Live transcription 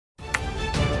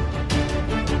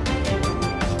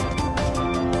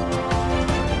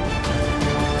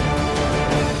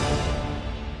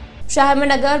शहर में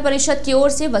नगर परिषद की ओर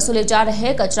से वसूले जा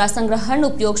रहे कचरा संग्रहण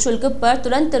उपयोग शुल्क पर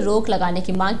तुरंत रोक लगाने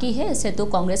की मांग की है। इस हेतु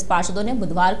कांग्रेस पार्षदों ने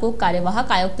बुधवार को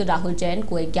कार्यवाहक आयुक्त राहुल जैन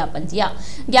को एक ज्ञापन दिया।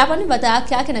 ज्ञापन में बताया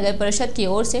गया कि नगर परिषद की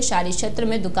ओर से शहरी क्षेत्र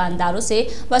में दुकानदारों से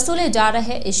वसूले जा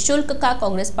रहे इस शुल्क का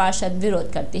कांग्रेस पार्षद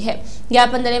विरोध करती है।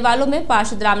 ज्ञापन देने वालों में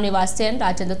पार्षद रामनिवास सेन,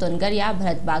 राजेंद्र तोनगरिया,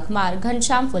 भरत बाघमार,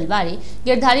 घनश्याम फुलवारी,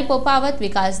 गिरधारी पोपावत,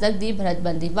 विकास दगदी, भरत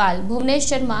बंदीवाल, भुवनेश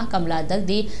शर्मा, कमला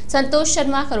दगदी, संतोष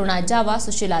शर्मा, करुणा जावा,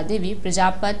 सुशीला देवी,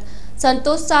 प्रजापत,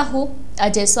 संतोष साहू,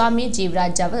 अजय स्वामी,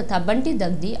 जीवराज जावा तथा बंटी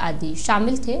दगदी आदि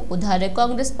शामिल थे। उधर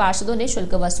कांग्रेस पार्षदों ने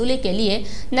शुल्क वसूली के लिए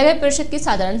नगर परिषद की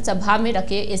साधारण सभा में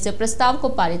रखे इस प्रस्ताव को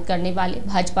पारित करने वाले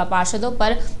भाजपा पार्षदों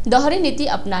पर दोहरी नीति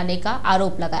अपनाने का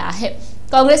आरोप लगाया है।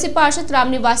 कांग्रेसी पार्षद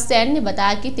रामनिवास सेन ने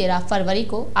बताया कि 13 फरवरी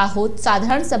को आहूत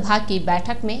साधारण सभा की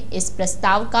बैठक में इस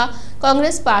प्रस्ताव का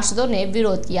कांग्रेस पार्षदों ने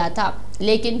विरोध किया था,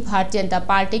 लेकिन भारतीय जनता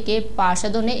पार्टी के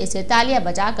पार्षदों ने इसे तालियां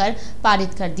बजाकर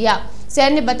पारित कर दिया।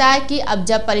 सेन ने बताया कि अब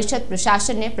जब परिषद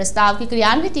प्रशासन ने प्रस्ताव की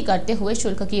क्रियान्विति करते हुए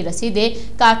शुल्क की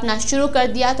रसीदें काटना शुरू कर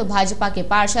दिया तो भाजपा के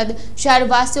पार्षद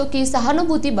शहरवासियों की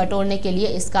सहानुभूति बटोरने के लिए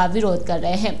इसका विरोध कर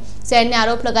रहे हैं। सेन ने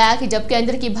आरोप लगाया कि जब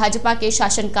केंद्र की भाजपा के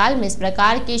शासनकाल में इस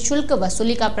प्रकार की शुल्क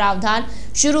वसूली का प्रावधान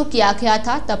शुरू किया गया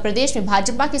था, तब प्रदेश में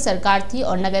भाजपा की सरकार थी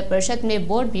और नगर परिषद में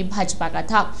बोर्ड भी भाजपा का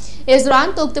था। इस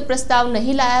दौरान तो उक्त प्रस्ताव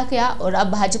नहीं लाया गया और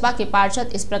अब भाजपा के पार्षद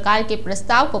इस प्रकार के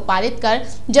प्रस्ताव को पारित कर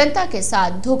जनता के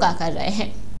साथ धोखा कर रहे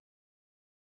हैं।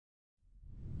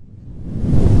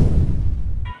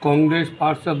 कांग्रेस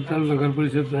पार्षद दल नगर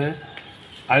परिषद ने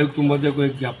आयुक्त महोदय को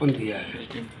एक ज्ञापन दिया है।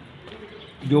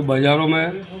 जो बाजारों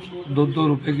में 2-2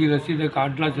 रुपये की रसीदें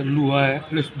काटना चालू हुआ है,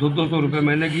 200 रुपये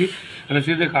महीने की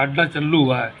रसीदें काटना चालू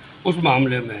हुआ है, उस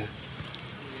मामले में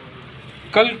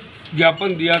कल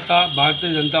ज्ञापन दिया था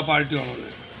भारतीय जनता पार्टी वालों ने।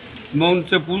 मैं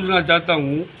उनसे पूछना चाहता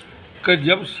हूं कि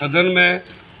जब सदन में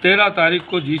 13 तारीख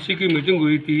को जीसी की मीटिंग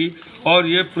हुई थी और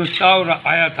ये प्रस्ताव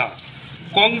आया था,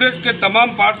 कांग्रेस के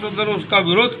तमाम पार्षदों ने उसका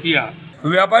विरोध किया।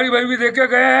 व्यापारी भाई भी देखे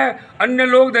गए हैं, अन्य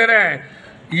लोग दे रहे हैं।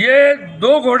 ये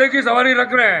 2 घोड़े की सवारी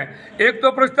रख रहे हैं। एक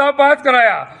तो प्रस्ताव पास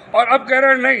कराया और अब कह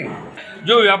रहे हैं नहीं,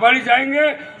 जो व्यापारी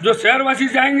चाहेंगे, जो शहरवासी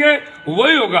चाहेंगे,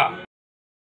 वही होगा।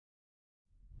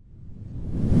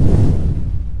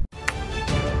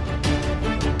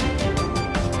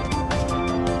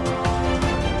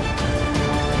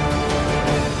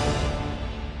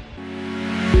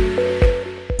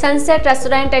 Sunset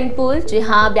restaurant and pool. जी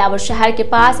हाँ, ब्यावर शहर के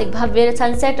पास एक भव्य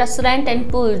सनसेट रेस्टोरेंट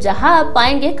एंड पूल, जहां आप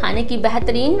पाएंगे खाने की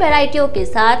बेहतरीन वैरायटियों के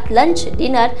साथ लंच,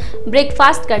 डिनर,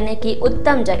 ब्रेकफास्ट करने की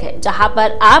उत्तम जगह, जहां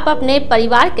पर आप अपने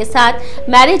परिवार के साथ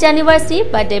marriage anniversary,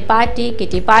 birthday party,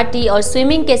 kitty party और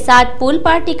स्विमिंग के साथ पूल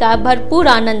पार्टी का भरपूर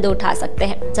आनंद उठा सकते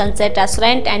हैं। सनसेट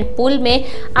रेस्टोरेंट एंड पूल में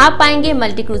आप पाएंगे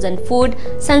मल्टी क्रूजन फूड,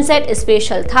 सनसेट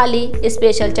स्पेशल थाली,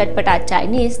 स्पेशल चटपटा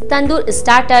चाइनीज, तंदूर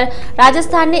स्टार्टर,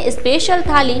 राजस्थानी स्पेशल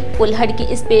थाली, कुल्हड़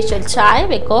की स्पेशल चाय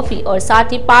व कॉफी और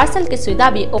साथ ही पार्सल की सुविधा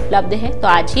भी उपलब्ध है। तो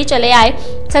आज ही चले आए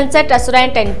sunset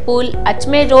restaurant and pool,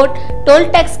 Ajmer road, toll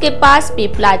tax के पास,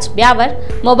 पीपलाज, ब्यावर।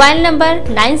 Mobile number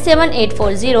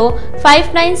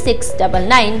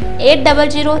 9784059699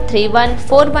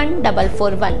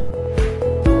 800314141।